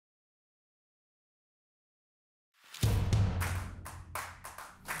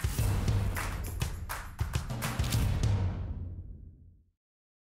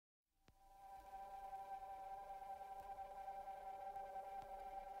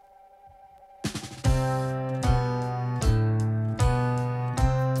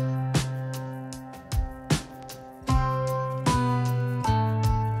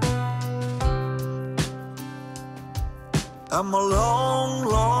I'm a long,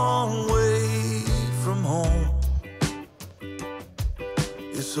 long way from home.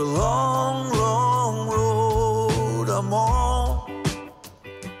 It's a long, long road I'm on,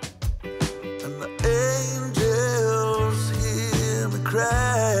 and the angels hear me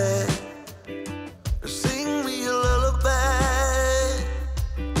cry. They sing me a lullaby,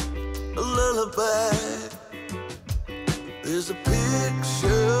 a lullaby. There's a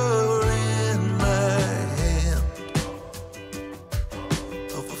picture in my hand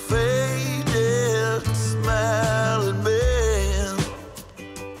of a faded smiling man,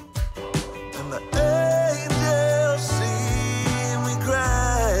 and the angels see me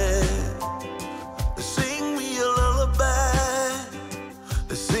cry. They sing me a lullaby,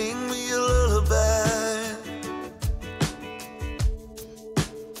 they sing me a lullaby.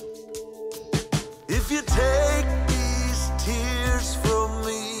 If you take these tears from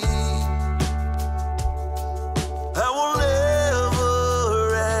me, I will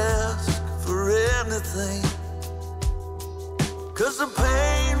never ask for anything, 'cause the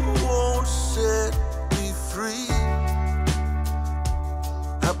pain won't set me free.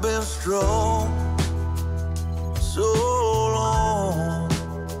 I've been strong so long.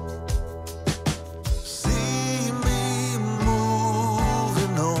 See me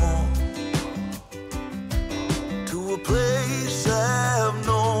moving on to a place I've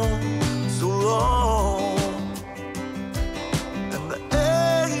known so long, and the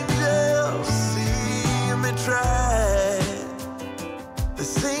angels see me try. They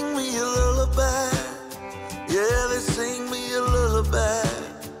sing me a lullaby, yeah, they sing me a lullaby.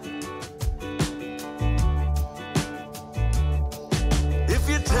 If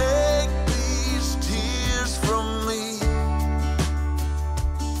you take these tears from me,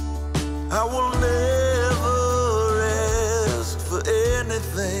 I will never ask for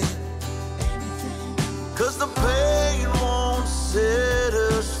anything, 'cause the pain won't set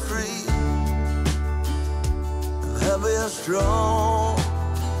us free. And I've been strong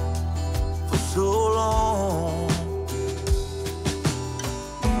for so long.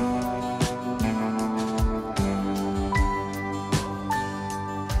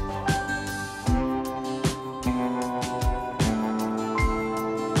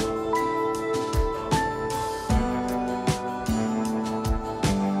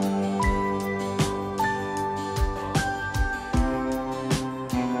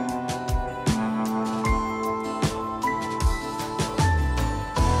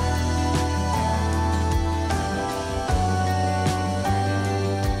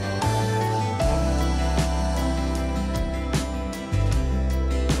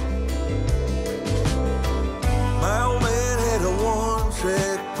 My old man had a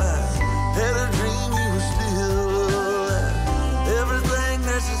one-track mind, had a dream he was still alive. Everything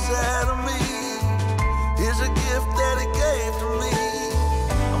that's inside of me is a gift that he gave to me.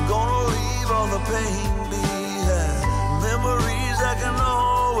 I'm gonna leave all the pain behind, memories I can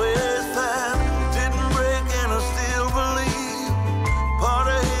always find. Didn't break and I still believe part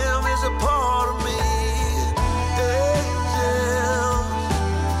of him is a part of me. Angels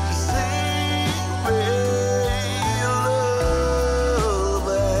sing me a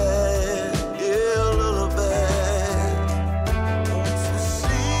lullaby, yeah, a lullaby. Won't you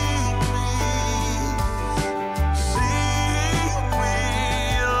sing me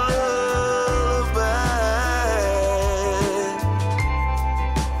a lullaby?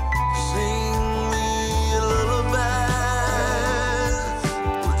 Sing me a lullaby.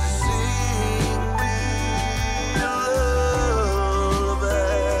 Would you sing me a lullaby?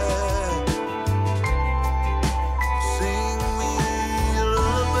 Sing me a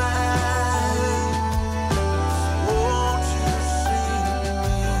lullaby. Won't you sing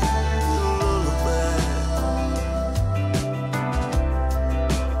me a lullaby?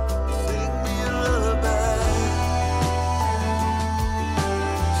 Sing me a lullaby.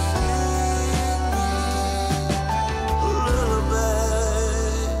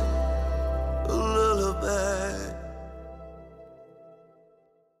 A lullaby.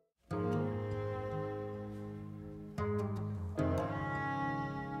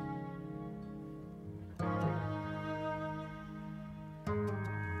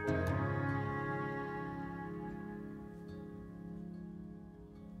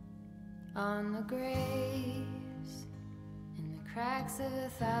 On the graves, in the cracks of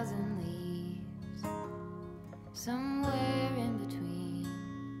 1,000 leaves, somewhere in between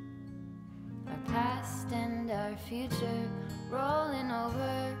our past and our future, rolling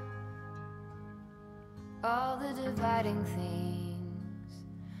over all the dividing things.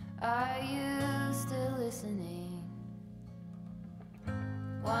 Are you still listening?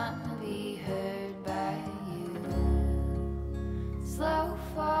 Want to be heard by you? to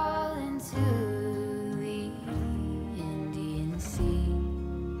fall into the Indian Sea,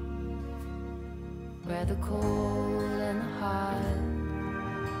 where the cold and the hot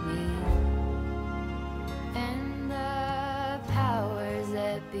meet, and the powers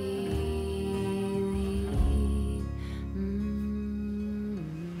that be leave.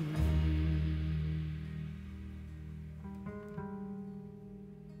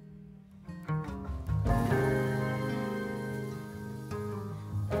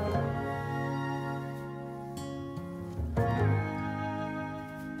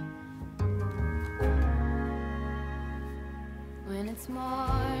 When it's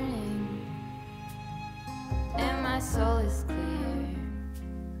morning and my soul is clear,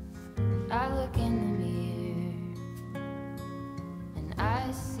 I look in the mirror and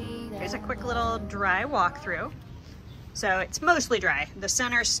I see that. Here's a quick little dry walkthrough. So it's mostly dry. The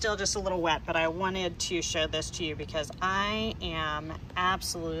center's still just a little wet, but I wanted to show this to you because I am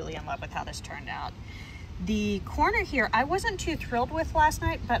absolutely in love with how this turned out. The corner here, I wasn't too thrilled with last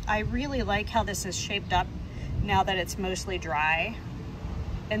night, but I really like how this is shaped up now that it's mostly dry.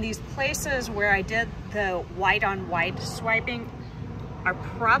 And these places where I did the white on white swiping are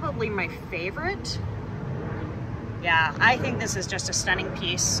probably my favorite. Yeah, I think this is just a stunning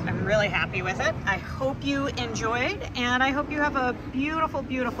piece. I'm really happy with it. I hope you enjoyed, and I hope you have a beautiful,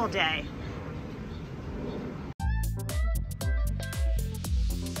 beautiful day.